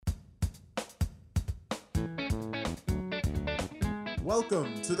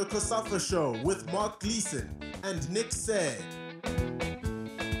Welcome to the COSAFA Show with Mark Gleeson and Nick Said.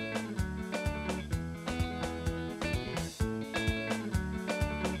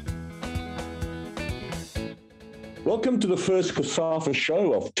 Welcome to the first COSAFA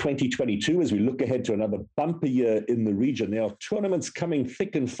Show of 2022 as we look ahead to another bumper year in the region. There are tournaments coming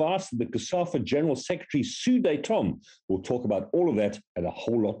thick and fast. The COSAFA General Secretary, Sue Destombes, will talk about all of that and a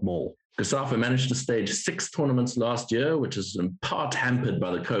whole lot more. COSAFA managed to stage 6 tournaments last year, which is in part hampered by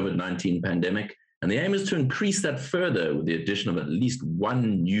the COVID-19 pandemic. And the aim is to increase that further with the addition of at least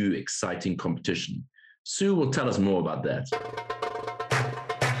one new exciting competition. Sue will tell us more about that.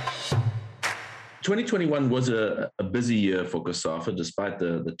 2021 was a busy year for COSAFA, despite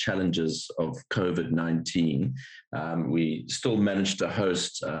the challenges of COVID-19. We still managed to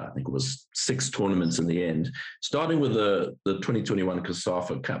host, I think it was 6 tournaments in the end, starting with the 2021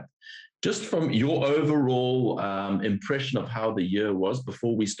 COSAFA Cup. Just from your overall impression of how the year was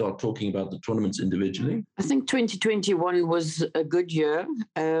before we start talking about the tournaments individually? I think 2021 was a good year,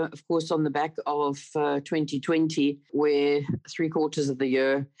 of course, on the back of 2020, where 3/4 of the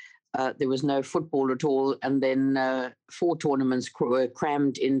year there was no football at all, and then 4 tournaments were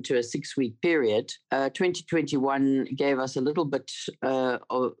crammed into a 6-week period. 2021 gave us a little bit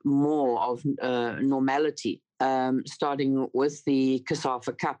more of normality. Starting with the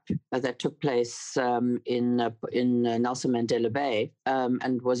COSAFA Cup that took place in Nelson Mandela Bay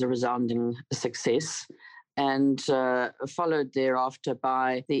and was a resounding success, and followed thereafter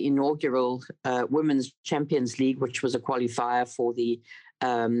by the inaugural Women's Champions League, which was a qualifier for the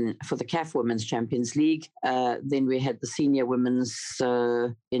CAF Women's Champions League. Then we had the Senior Women's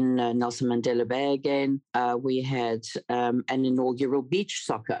in Nelson Mandela Bay again. We had an inaugural beach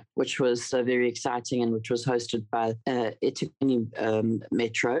soccer, which was very exciting and which was hosted by eThekwini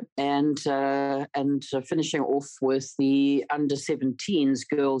Metro. And finishing off with the under-17s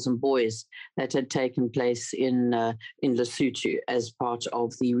girls and boys that had taken place in Lesotho as part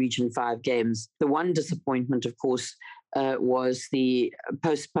of the Region 5 games. The one disappointment, of course, was the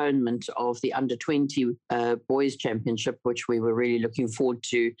postponement of the under-20 boys championship, which we were really looking forward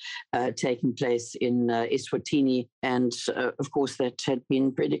to taking place in Eswatini. And of course, that had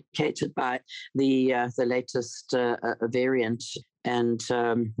been predicated by the latest variant and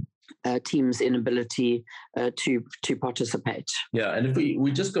teams' inability to participate. Yeah, and if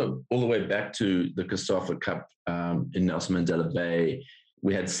we just go all the way back to the COSAFA Cup in Nelson Mandela Bay,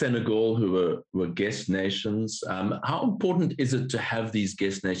 we had Senegal, who were guest nations. How important is it to have these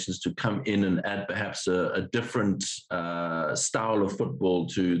guest nations to come in and add perhaps a different style of football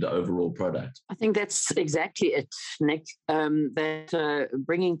to the overall product? I think that's exactly it, Nick. That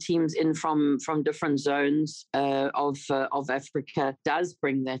bringing teams in from different zones of Africa does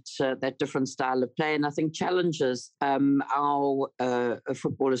bring that different style of play, and I think challenges our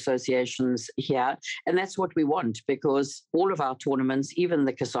football associations here, and that's what we want, because all of our tournaments, even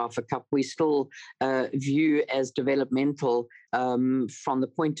the COSAFA Cup, we still view as developmental from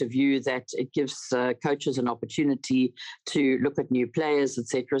the point of view that it gives coaches an opportunity to look at new players,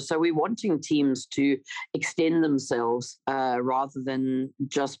 etc. So we're wanting teams to extend themselves rather than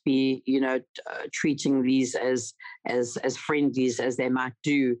just be, treating these as friendlies as they might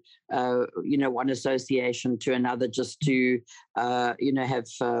do. One association to another, just to have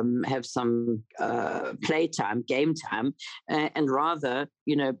some play time, game time, and rather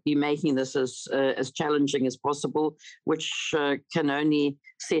be making this as challenging as possible, which can only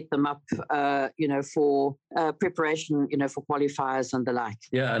set them up for preparation for qualifiers and the like.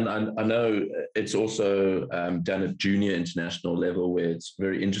 Yeah, and I know it's also done at junior international level, where it's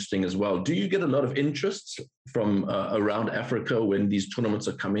very interesting as well. Do you get a lot of interest from around Africa when these tournaments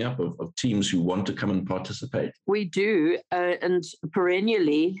are coming up of teams who want to come and participate? We do, and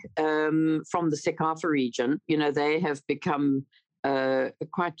perennially from the COSAFA region, they have become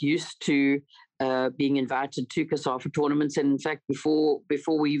quite used to being invited to COSAFA tournaments. And in fact, before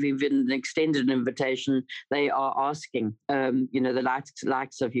we've even extended an invitation, they are asking, the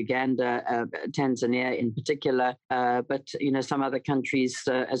likes of Uganda, Tanzania in particular, but, some other countries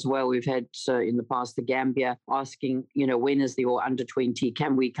as well. We've had in the past the Gambia asking, when is the under-20?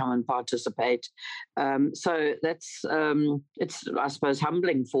 Can we come and participate? So that's, it's, I suppose,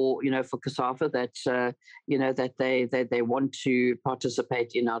 humbling for COSAFA that, that they want to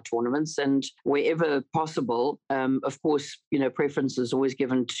participate in our tournaments. And wherever possible, of course, preference is always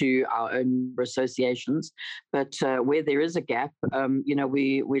given to our own associations, but where there is a gap,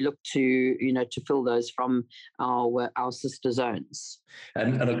 we look to fill those from our sister zones.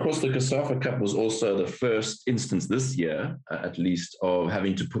 And of course, the COSAFA Cup was also the first instance this year, at least, of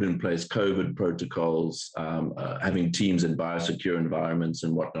having to put in place COVID protocols, having teams in biosecure environments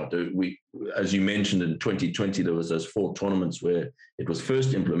and whatnot. We, as you mentioned, in 2020, there was those 4 tournaments where it was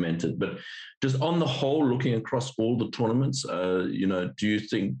first implemented. But just on the whole, looking across all the tournaments, do you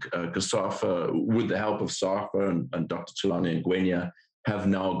think COSAFA, with the help of SAFA and Dr. Tulani Ngwenya, have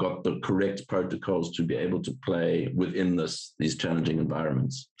now got the correct protocols to be able to play within these challenging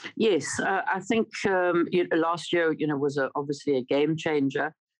environments? Yes, I think last year, was obviously a game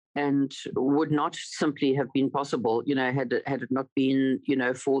changer, and would not simply have been possible, had it not been,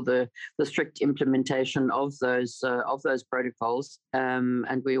 for the strict implementation of those protocols.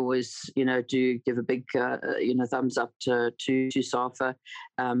 And we always, do give a big, thumbs up to SAFA,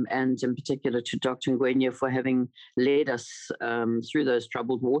 and in particular to Dr. Ngwenya for having led us through those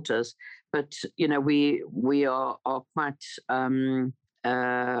troubled waters. But we are quite.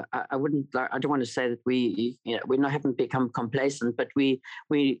 I don't want to say that we haven't become complacent, but we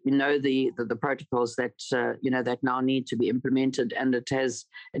know the protocols that that now need to be implemented, and it has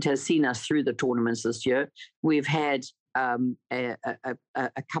seen us through the tournaments this year. We've had a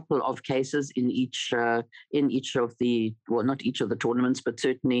couple of cases in each of the, well, not each of the tournaments, but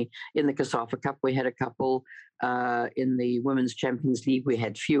certainly in the COSAFA Cup we had a couple. In the Women's Champions League we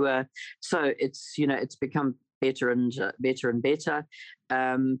had fewer. So it's become better and better.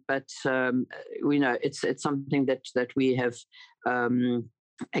 But we know it's something that we have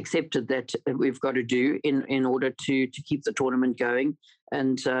accepted that we've got to do in order to keep the tournament going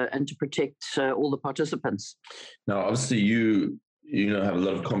and to protect all the participants. Now, obviously, you have a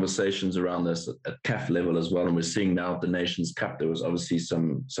lot of conversations around this at CAF level as well, and we're seeing now at the Nations Cup there was obviously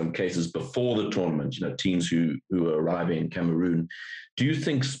some cases before the tournament. Teams who are arriving in Cameroon. Do you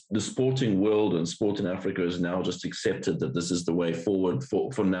think the sporting world and sport in Africa has now just accepted that this is the way forward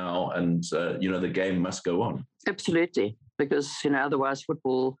for now, and the game must go on? Absolutely, because otherwise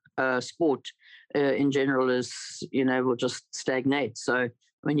football sport in general will just stagnate. So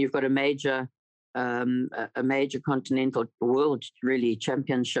when you've got a major continental world really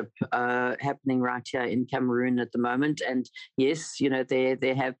championship happening right here in Cameroon at the moment, and yes,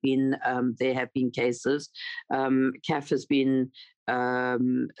 there have been cases. CAF has been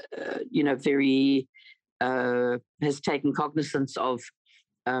very has taken cognizance of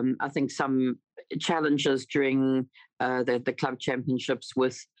I think some challenges during the club championships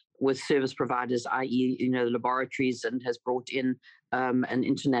with service providers, i.e., the laboratories, and has brought in an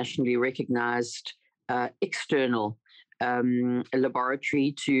internationally recognized external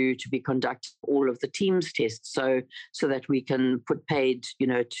laboratory to be conducting all of the teams tests, so that we can put paid,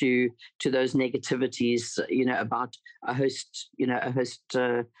 to those negativities, about a host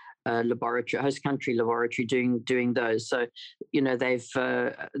laboratory, a host country laboratory doing those. So,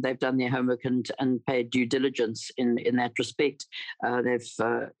 they've done their homework and paid due diligence in that respect. They've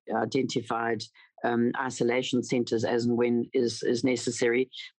identified isolation centers as and when is necessary.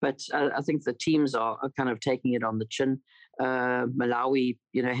 But I think the teams are kind of taking it on the chin. Malawi,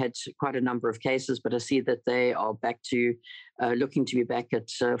 had quite a number of cases, but I see that they are back to looking to be back at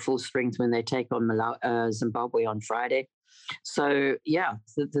full strength when they take on Zimbabwe on Friday. So yeah,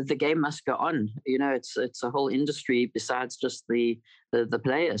 the game must go on. It's a whole industry besides just the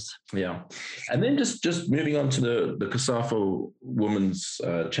players. Yeah, and then just moving on to the COSAFA Women's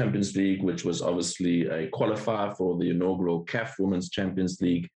Champions League, which was obviously a qualifier for the inaugural CAF Women's Champions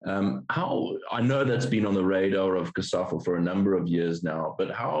League. How, I know that's been on the radar of COSAFA for a number of years now,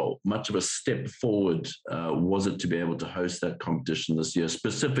 but how much of a step forward was it to be able to host that competition this year,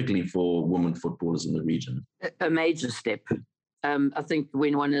 specifically for women footballers in the region? A major step. I think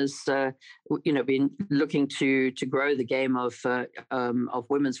when one has, been looking to grow the game of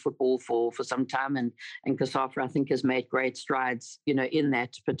women's football for some time, and COSAFA, I think, has made great strides, in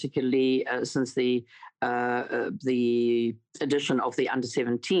that, particularly since the addition of the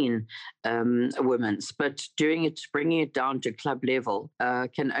under-17 women's. But bringing it down to club level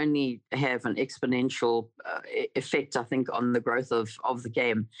can only have an exponential effect, I think, on the growth of the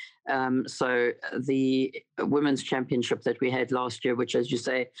game. So the women's championship that we had last year, which, as you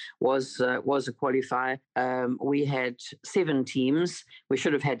say, was a qualifier, we had 7 teams. We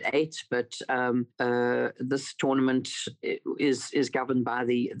should have had 8, but this tournament is governed by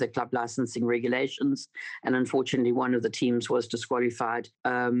the club licensing regulations. and unfortunately one of the teams was disqualified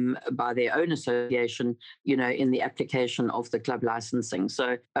by their own association, in the application of the club licensing.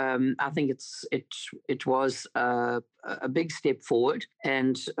 So I think it was a big step forward,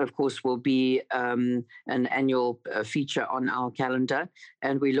 and of course will be an annual feature on our calendar,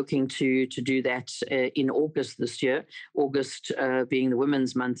 and we're looking to do that in August this year, August being the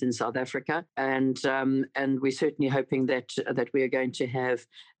Women's Month in South Africa, and we're certainly hoping that we are going to have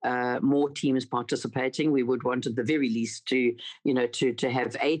more teams participating. We would want at the very least to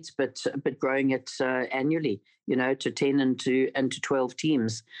have 8, but growing it annually, to 10 and to 12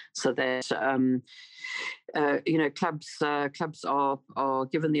 teams, so that clubs are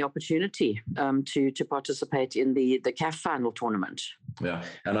given the opportunity to participate in the CAF final tournament. Yeah,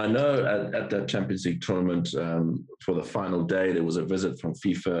 and I know at that Champions League tournament, for the final day, there was a visit from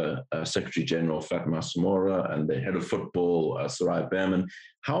FIFA Secretary General Fatma Samora and the head of football, Sarai Behrman.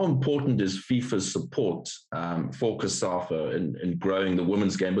 How important is FIFA's support for COSAFA in growing the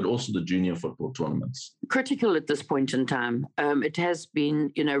women's game, but also the junior football tournaments? Critical at this point in time. It has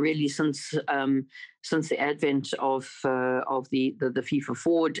been, really since the advent of the FIFA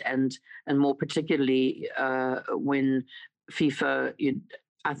Forward, and more particularly when FIFA,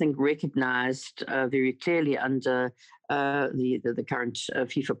 I think, recognized very clearly under the current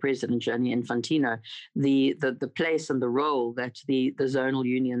FIFA president, Gianni Infantino, the place and the role that the zonal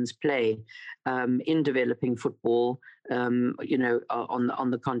unions play in developing football, on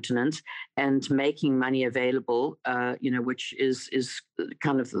the continent, and making money available, which is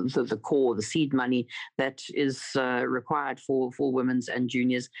kind of the core, the seed money that is required for women's and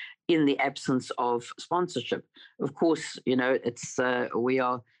juniors in the absence of sponsorship. Of course, it's we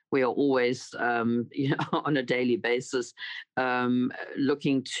are always, on a daily basis,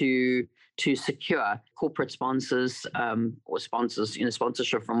 looking to secure corporate sponsors or sponsors,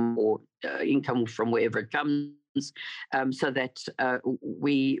 sponsorship from or income from wherever it comes, so that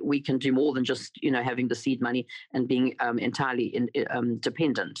we can do more than just having the seed money and being entirely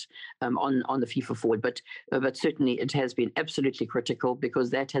dependent on the FIFA Forward. But certainly it has been absolutely critical, because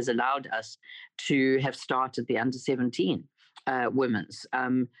that has allowed us to have started the under-17 women's.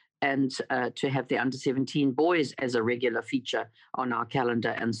 And to have the under-17 boys as a regular feature on our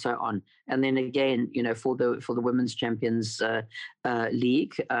calendar, and so on. And then again, for the Women's Champions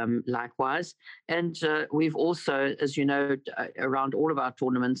League, likewise. And we've also, as you know, around all of our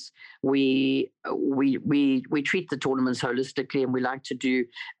tournaments, we treat the tournaments holistically, and we like to do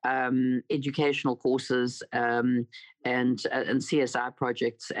educational courses and CSI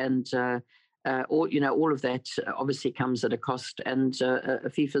projects, and all of that obviously comes at a cost, and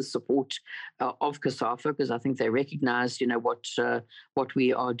FIFA's support of COSAFA, because I think they recognise what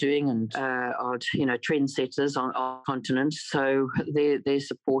we are doing, and are trendsetters on our continent. So their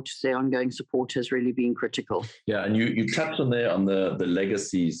support, their ongoing support, has really been critical. Yeah, and you touched on the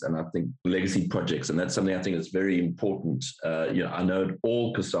legacies, and I think legacy projects, and that's something I think is very important. I know at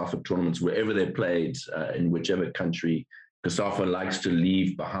all COSAFA tournaments, wherever they're played, in whichever country, COSAFA likes to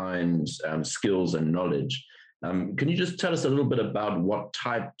leave behind skills and knowledge. Can you just tell us a little bit about what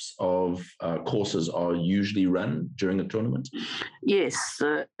types of courses are usually run during a tournament? Yes,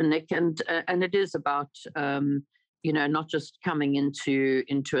 Nick, and it is about not just coming into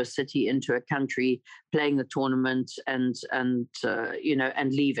a city, into a country, playing the tournament, and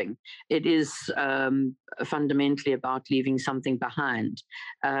leaving. It is fundamentally about leaving something behind.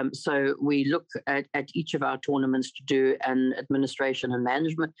 So we look at each of our tournaments to do an administration and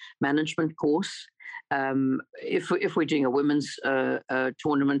management course. If we're doing a women's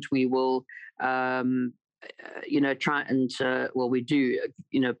tournament, we will try and we do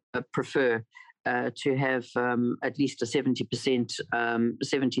prefer to have at least a 70%,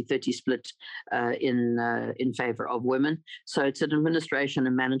 70-30 split in favor of women. So it's an administration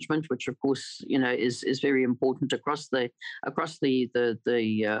and management, which of course is very important across the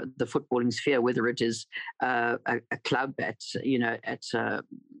footballing sphere, whether it is a club at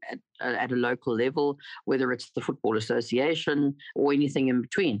a local level, whether it's the Football Association, or anything in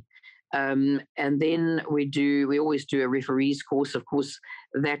between. And then we always do a referees course. Of course,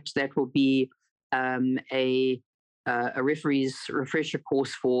 that will be a referees refresher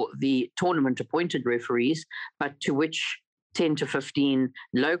course for the tournament appointed referees, but to which 10 to 15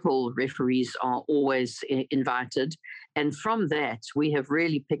 local referees are always invited. And from that, we have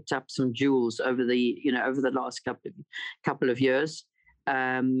really picked up some jewels over the last couple of years,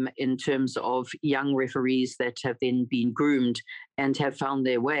 in terms of young referees that have then been groomed and have found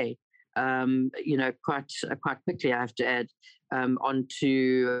their way quite quickly, I have to add,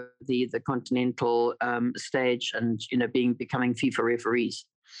 onto the continental stage, and becoming FIFA referees.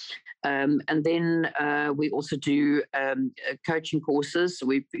 And then we also do coaching courses.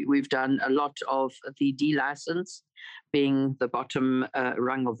 We've done a lot of the D license, being the bottom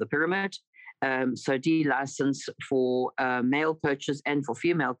rung of the pyramid. So D license for male coaches and for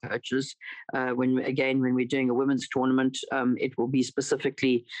female coaches. When we're doing a women's tournament, it will be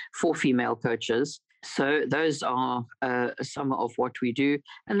specifically for female coaches. So those are some of what we do,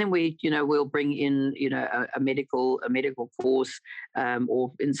 and then we'll bring in a medical course,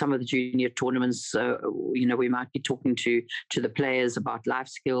 or in some of the junior tournaments, we might be talking to the players about life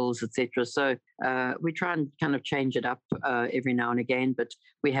skills, etc. So we try and kind of change it up every now and again, but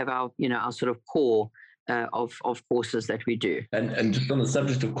we have our sort of core of courses that we do. And just on the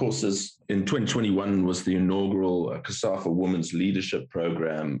subject of courses, in 2021 was the inaugural COSAFA Women's Leadership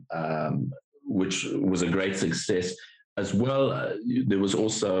Program, which was a great success. As well, there was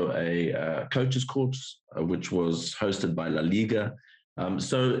also a coaches course, which was hosted by La Liga.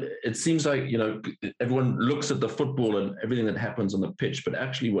 So it seems like, everyone looks at the football and everything that happens on the pitch, but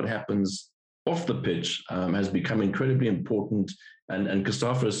actually what happens off the pitch has become incredibly important, and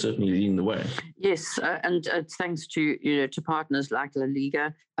COSAFA is certainly leading the way. Yes, and it's thanks to partners like La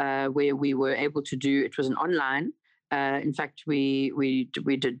Liga, where we were able to do, it was an online. In fact, we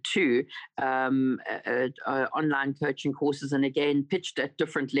did two online coaching courses, and again pitched at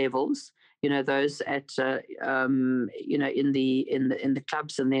different levels. Those at in the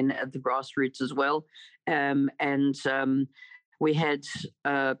clubs, and then at the grassroots as well. And we had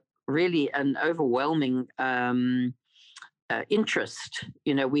really an overwhelming interest.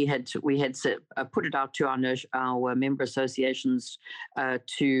 We had put it out to our member associations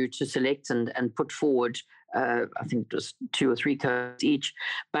to select and put forward. I think it was 2 or 3 codes each,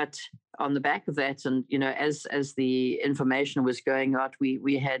 but on the back of that, and as the information was going out,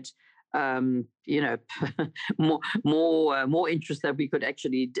 we had more interest that we could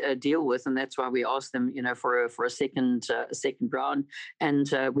actually deal with, and that's why we asked them for a second round,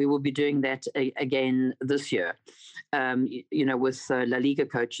 and we will be doing that again this year, with La Liga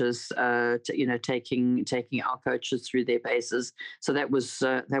coaches taking our coaches through their paces. So that was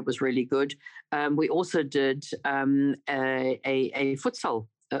really good. We also did a futsal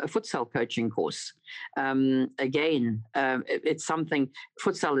coaching course. It's something.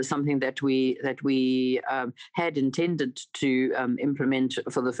 Futsal is something that we had intended to implement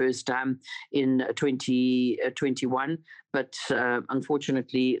for the first time in 2021, but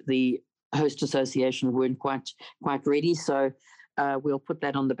unfortunately the host association weren't quite ready. So we'll put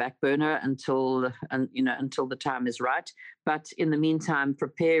that on the back burner until the time is right. But in the meantime,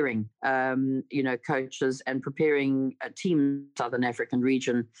 preparing coaches and preparing a team Southern African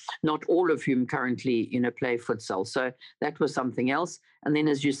region, not all of whom currently play futsal. So that was something else. And then,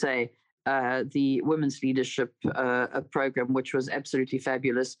 as you say, the women's leadership program, which was absolutely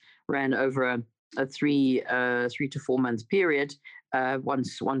fabulous, ran over a 3 to 4 month period,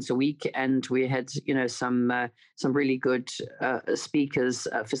 once a week, and we had some really good speakers,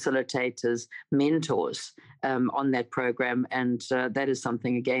 facilitators, mentors on that program, and that is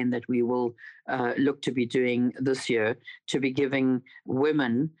something again that we will look to be doing this year, to be giving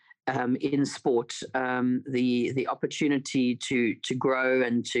women in sport the opportunity to grow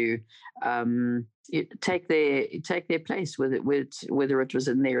and to take their place, whether it was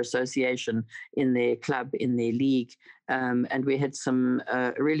in their association, in their club, in their league. And we had some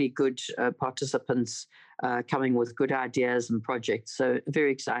really good participants coming with good ideas and projects. So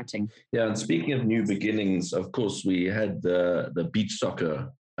very exciting. Yeah, and speaking of new beginnings, of course, we had the beach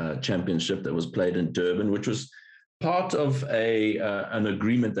soccer championship that was played in Durban, which was part of an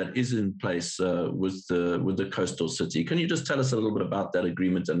agreement that is in place with the coastal city. Can you just tell us a little bit about that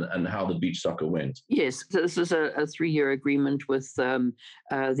agreement and how the beach soccer went? Yes, this is a 3-year agreement with the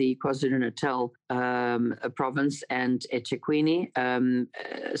KwaZulu-Natal province and eThekwini.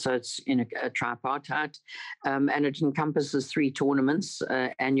 So it's in a tripartite, and it encompasses 3 tournaments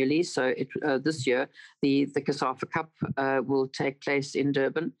annually. So this year, the COSAFA Cup will take place in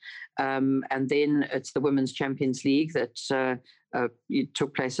Durban. And then it's the Women's Champions League that it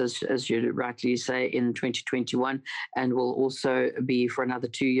took place, as you rightly say, in 2021, and will also be for another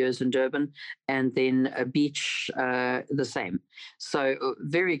 2 years in Durban, and then a beach the same. So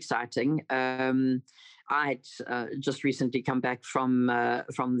very exciting. I had just recently come back from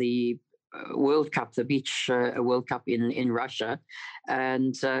the World Cup, the beach World Cup in Russia,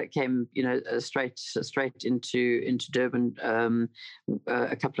 and came straight into Durban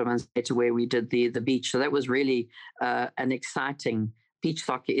a couple of months later, where we did the beach. So that was really an exciting beach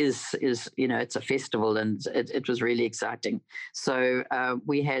soccer is it's a festival, and it was really exciting. So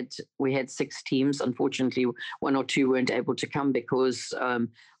we had 6 teams. Unfortunately, 1 or 2 weren't able to come because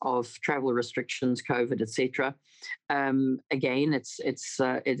of travel restrictions, COVID, etc. Again, it's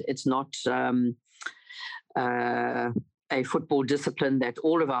not a football discipline that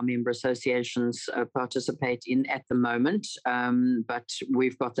all of our member associations participate in at the moment. But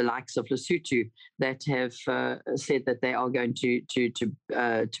we've got the likes of Lesotho that have said that they are going to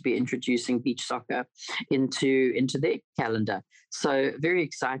be introducing beach soccer into their calendar. So very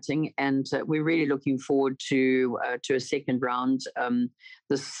exciting, and we're really looking forward to a second round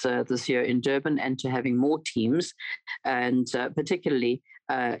this year in Durban, and to having more teams, and particularly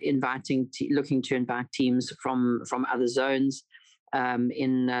looking to invite teams from other zones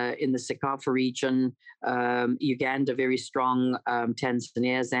in the COSAFA region, Uganda very strong,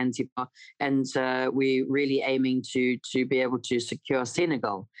 Tanzania, Zanzibar, and we're really aiming to be able to secure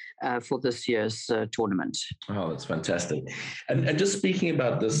Senegal for this year's tournament. Oh, that's fantastic! And just speaking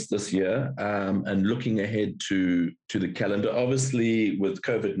about this year, and looking ahead to the calendar, obviously with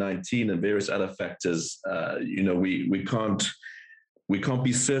COVID-19 and various other factors, we can't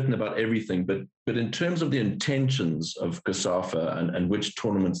be certain about everything, but in terms of the intentions of COSAFA and which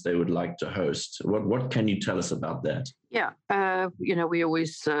tournaments they would like to host, what can you tell us about that? Yeah, we're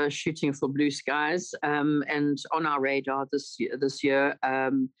always shooting for blue skies, and on our radar this year,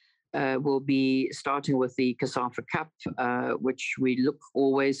 we'll be starting with the COSAFA Cup, which we look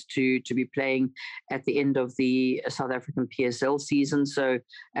always to be playing at the end of the South African PSL season. So,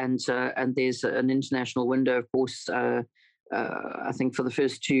 and there's an international window, of course. I think for the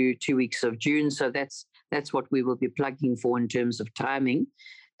first two weeks of June. So that's what we will be plugging for in terms of timing,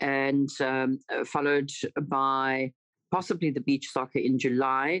 and followed by possibly the beach soccer in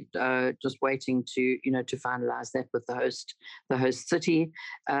July. Just waiting to finalize that with the host city.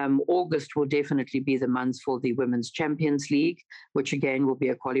 August will definitely be the month for the Women's Champions League, which again will be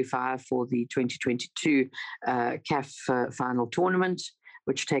a qualifier for the 2022 CAF final tournament,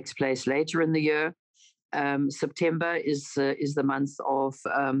 which takes place later in the year. September is the month of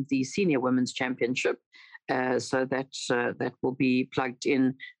the Senior Women's Championship, so that will be plugged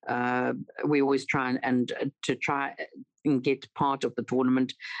in. We always try and get part of the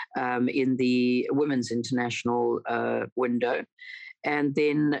tournament in the Women's International window, and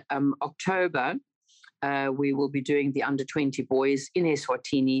then October we will be doing the under-20 boys in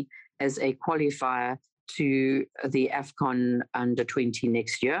Eswatini as a qualifier to the AFCON under-20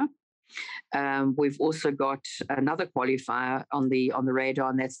 next year. We've also got another qualifier on the radar,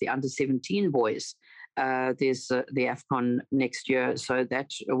 and that's the under-17 boys. There's the AFCON next year, so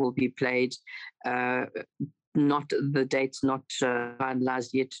that will be played. The date's not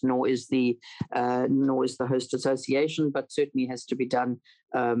finalized yet, nor is the host association, but certainly has to be done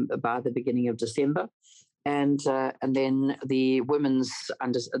by the beginning of December. And then the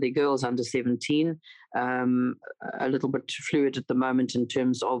girls under 17, a little bit fluid at the moment in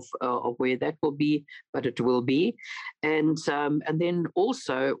terms of where that will be, but it will be. And then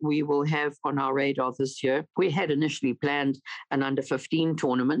also we will have on our radar this year, we had initially planned an under 15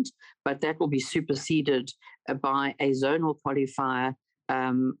 tournament, but that will be superseded by a zonal qualifier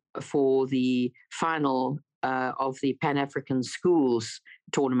for the final of the Pan-African Schools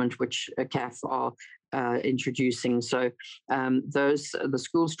tournament, which CAF are introducing. So the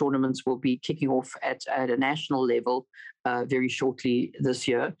schools tournaments will be kicking off at a national level very shortly this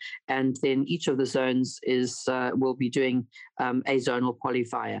year, and then each of the zones will be doing a zonal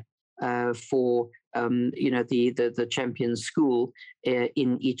qualifier for the champion school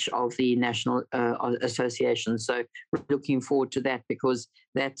in each of the national associations. So we're looking forward to that, because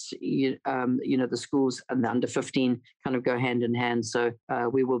that's the schools and the under 15 kind of go hand in hand. So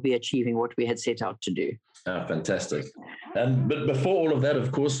we will be achieving what we had set out to do. Fantastic. But before all of that,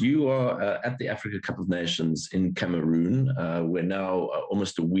 of course, you are at the Africa Cup of Nations in Cameroon. We're now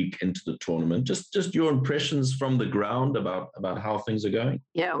almost a week into the tournament. Just your impressions from the ground about how things are going.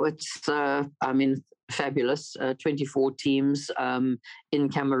 Yeah, it's fabulous. 24 teams in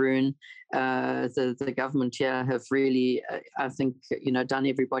Cameroon. The government here have really, I think, done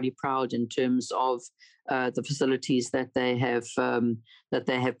everybody proud in terms of the facilities that they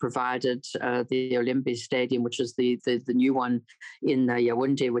have provided. The Olympic Stadium, which is the new one in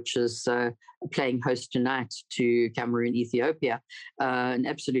Yaoundé, which is playing host tonight to Cameroon, Ethiopia, an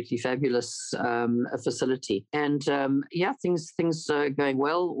absolutely fabulous facility. And things are going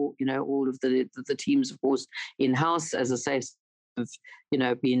well. All of the teams, of course, in house, as I say,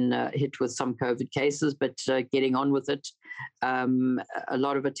 have been hit with some COVID cases, but getting on with it. A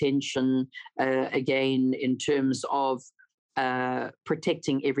lot of attention again in terms of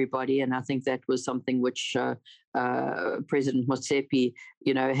protecting everybody. And I think that was something which President Motsepe,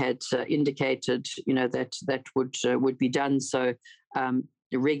 had indicated, that would be done. So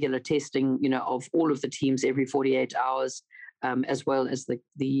the regular testing, of all of the teams every 48 hours, as well as the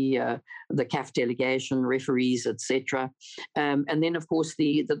CAF delegation, referees, etc. And then, of course,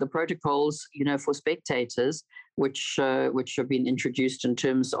 the protocols, for spectators, which have been introduced in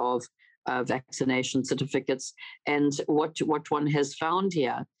terms of vaccination certificates. And what one has found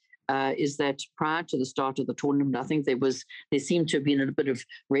here is that prior to the start of the tournament, I think there seemed to have been a bit of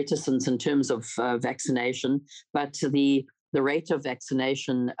reticence in terms of vaccination, but the rate of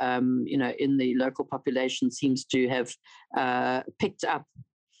vaccination, in the local population seems to have picked up,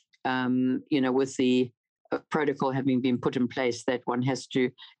 with the protocol having been put in place that one has to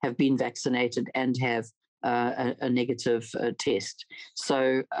have been vaccinated and have a negative test.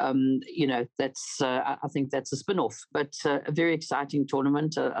 So, that's I think that's a spin-off, but a very exciting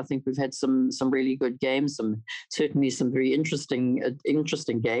tournament. I think we've had some really good games, certainly some very interesting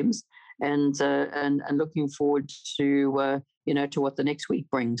games, and looking forward to to what the next week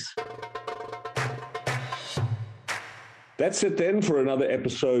brings. That's it then for another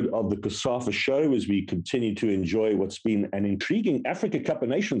episode of the COSAFA Show as we continue to enjoy what's been an intriguing Africa Cup of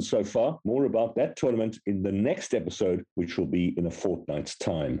Nations so far. More about that tournament in the next episode, which will be in a fortnight's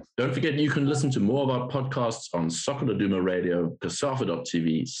time. Don't forget you can listen to more of our podcasts on Soccer Laduma Radio,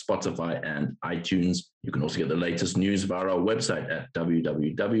 COSAFA.tv, Spotify, and iTunes. You can also get the latest news via our website at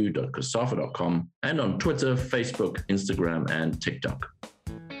www.cosafa.com and on Twitter, Facebook, Instagram, and TikTok.